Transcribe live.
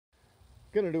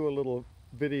Going to do a little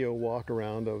video walk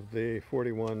around of the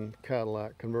 41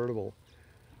 Cadillac convertible.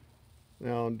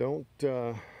 Now don't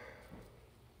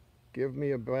give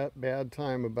me a bad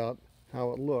time about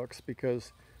how it looks,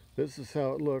 because this is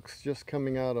how it looks just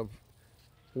coming out of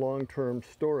long-term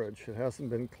storage. It hasn't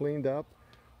been cleaned up,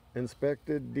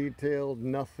 inspected, detailed,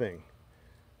 nothing.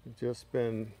 It's just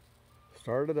been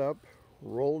started up,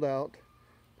 rolled out,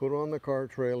 put on the car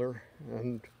trailer,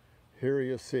 and here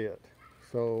you see it.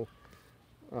 So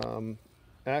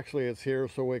actually it's here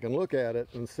so we can look at it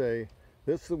and say,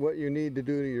 this is what you need to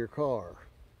do to your car,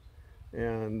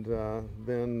 and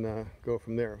then go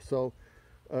from there. So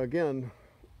again,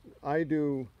 I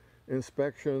do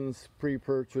inspections,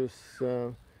 pre-purchase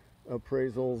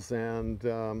appraisals,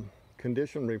 and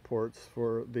condition reports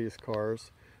for these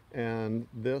cars, and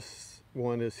this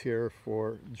one is here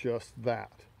for just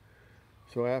that.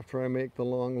 So after I make the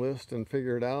long list and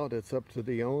figure it out, it's up to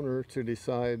the owner to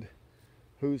decide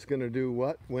who's going to do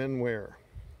what, when, where,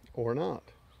 or not.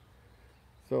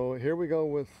 So here we go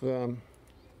with the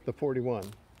 41.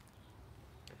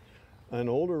 An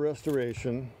older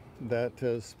restoration that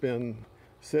has been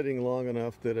sitting long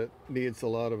enough that it needs a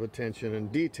lot of attention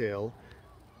and detail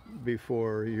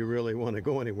before you really want to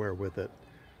go anywhere with it.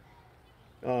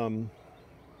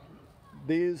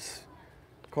 These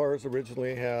cars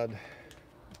originally had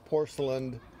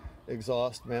porcelain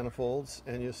exhaust manifolds,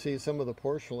 and you see some of the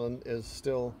porcelain is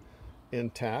still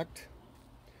intact.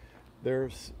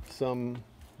 There's some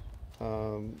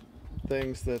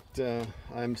things that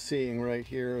I'm seeing right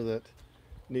here that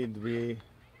need to be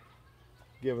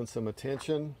given some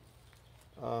attention.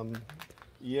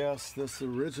 Yes, this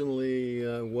originally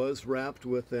was wrapped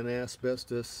with an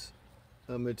asbestos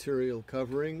material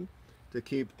covering to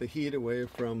keep the heat away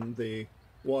from the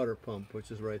water pump, which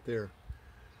is right there.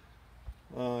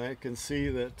 I can see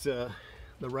that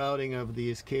the routing of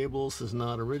these cables is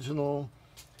not original.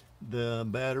 The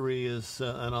battery is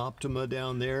an Optima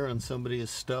down there, and somebody has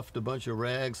stuffed a bunch of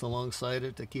rags alongside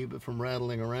it to keep it from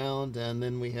rattling around. And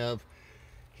then we have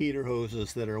heater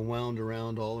hoses that are wound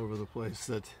around all over the place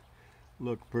that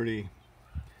look pretty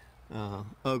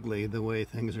ugly the way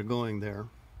things are going there.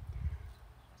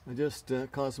 Just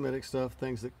cosmetic stuff,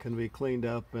 things that can be cleaned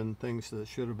up, and things that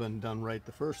should have been done right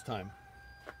the first time.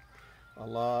 A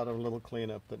lot of little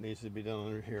cleanup that needs to be done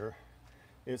under here.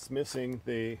 It's missing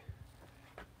the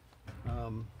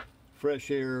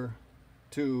fresh air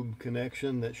tube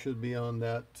connection that should be on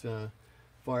that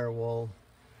firewall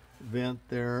vent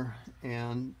there,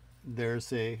 and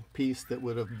there's a piece that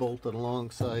would have bolted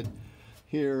alongside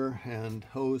here, and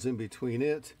hose in between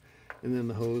it, and then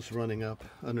the hose running up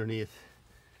underneath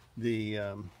the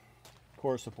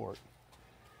core support.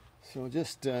 So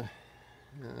just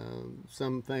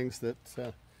some things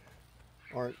that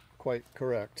aren't quite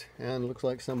correct, and looks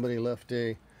like somebody left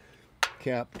a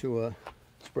cap to a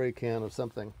spray can of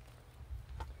something.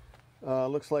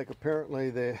 Looks like apparently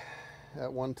they,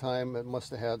 at one time, it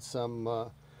must have had some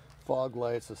fog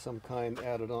lights of some kind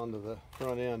added onto the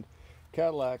front end.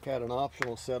 Cadillac had an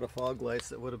optional set of fog lights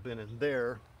that would have been in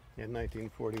there in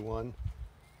 1941.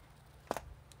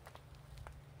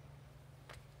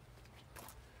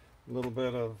 A little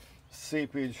bit of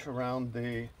seepage around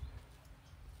the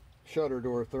shutter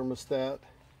door thermostat,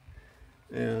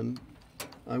 and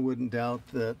I wouldn't doubt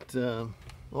that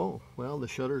oh well, the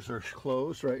shutters are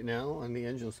closed right now and the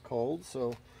engine's cold,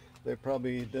 so they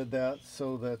probably did that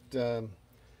so that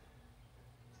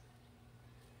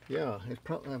yeah, it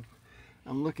probably,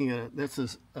 I'm looking at it, this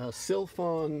is a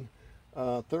Silphon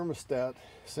thermostat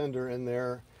sender in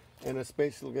there, and it's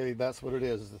basically, that's what it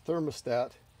is, the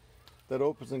thermostat that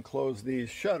opens and closes these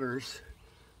shutters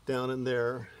down in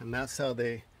there, and that's how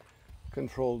they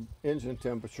controlled engine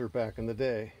temperature back in the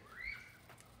day.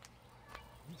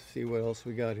 Let's see what else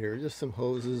we got here. Just some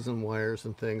hoses and wires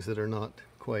and things that are not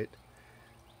quite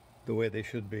the way they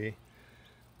should be.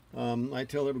 I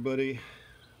tell everybody,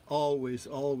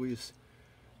 always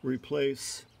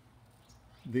replace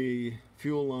the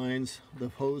fuel lines, the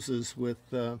hoses, with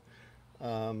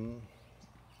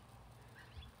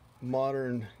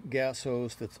modern gas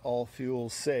hose that's all fuel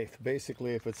safe.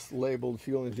 Basically, if it's labeled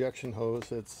fuel injection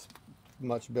hose, it's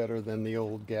much better than the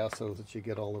old gas hose that you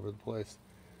get all over the place.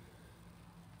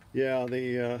 Yeah,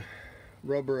 the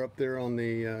rubber up there on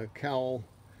the cowl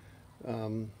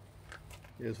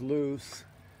is loose.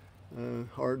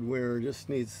 Hardware just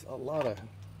needs a lot of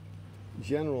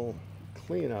general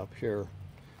cleanup here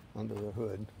under the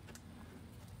hood.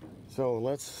 So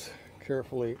let's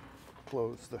carefully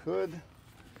close the hood,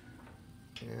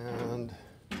 and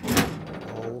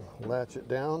I'll latch it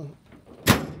down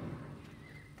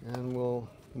and we'll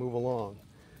move along.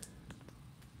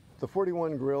 The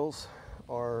 41 grills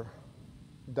are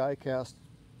die-cast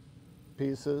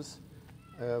pieces.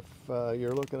 If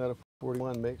you're looking at a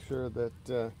 41, make sure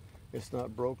that it's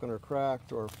not broken or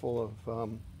cracked or full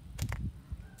of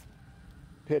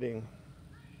pitting.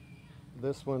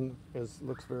 This one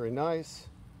looks very nice.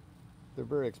 They're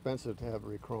very expensive to have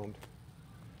re-chromed.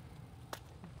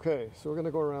 Okay, so we're going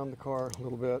to go around the car a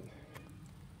little bit,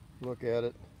 look at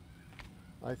it.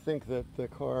 I think that the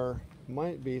car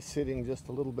might be sitting just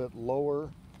a little bit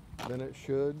lower than it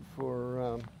should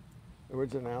for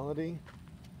originality.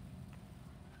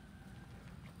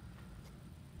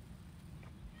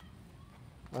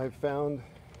 I've found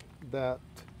that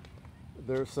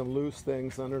there's some loose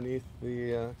things underneath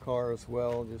the car as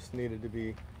well, just needed to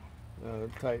be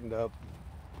tightened up,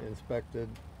 inspected,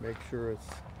 make sure it's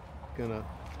gonna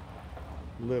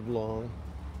live long.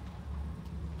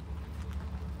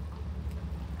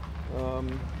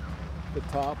 The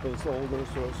top is older,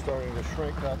 so it's starting to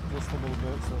shrink up just a little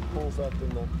bit, so it pulls up in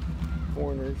the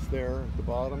corners there at the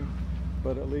bottom,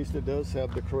 but at least it does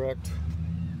have the correct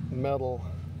metal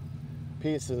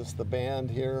pieces, the band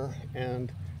here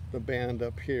and the band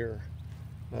up here.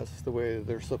 That's the way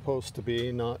they're supposed to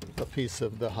be, not a piece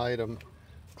of the Hytem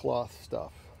cloth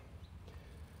stuff.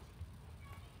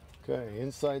 Okay,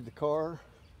 inside the car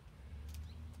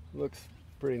looks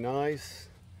pretty nice.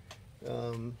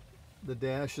 The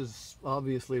dash is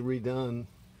obviously redone,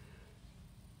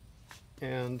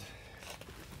 and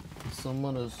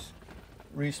someone has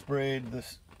resprayed the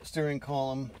steering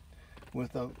column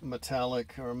with a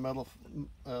metallic or metal,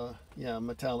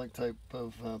 metallic type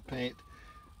of paint.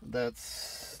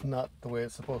 That's not the way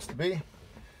it's supposed to be.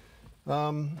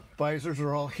 Visors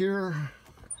are all here.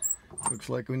 Looks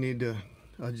like we need to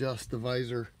adjust the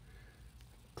visor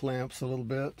clamps a little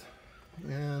bit.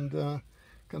 And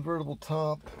convertible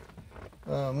top,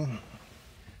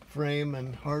 frame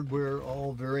and hardware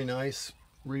all very nice,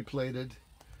 replated.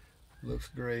 Looks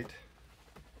great.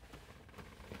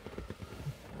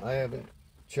 I haven't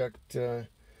checked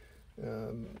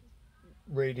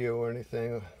radio or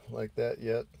anything like that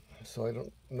yet, so I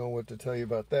don't know what to tell you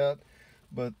about that.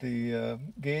 But the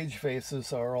gauge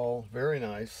faces are all very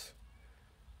nice.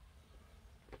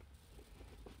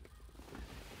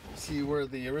 See where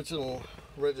the original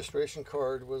registration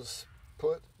card was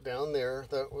put down there?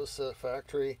 That was a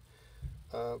factory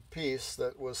piece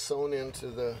that was sewn into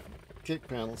the kick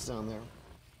panels down there.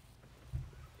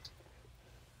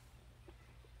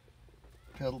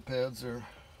 Pedal pads are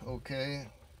okay.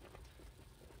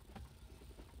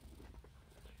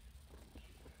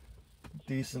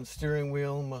 Decent steering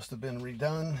wheel, must have been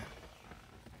redone.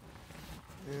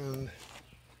 And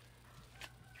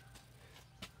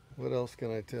what else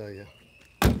can I tell you?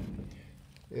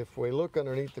 If we look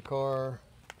underneath the car,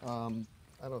 I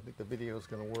don't think the video is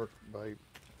going to work by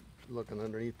looking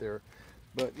underneath there,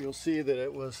 but you'll see that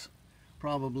it was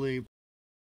probably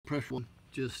pressure,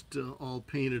 just all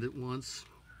painted at once.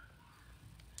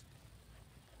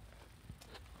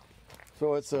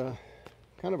 So it's a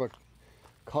kind of a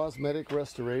cosmetic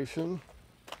restoration.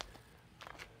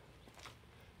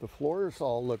 The floors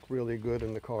all look really good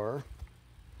in the car.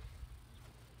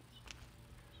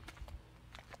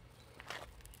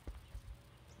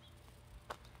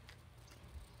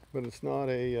 But it's not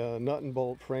a nut and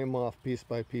bolt frame off piece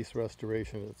by piece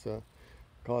restoration. It's a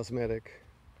cosmetic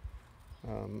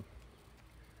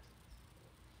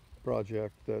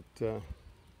project that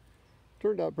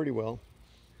turned out pretty well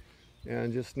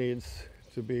and just needs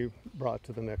to be brought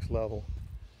to the next level.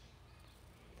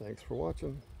 Thanks for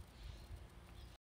watching.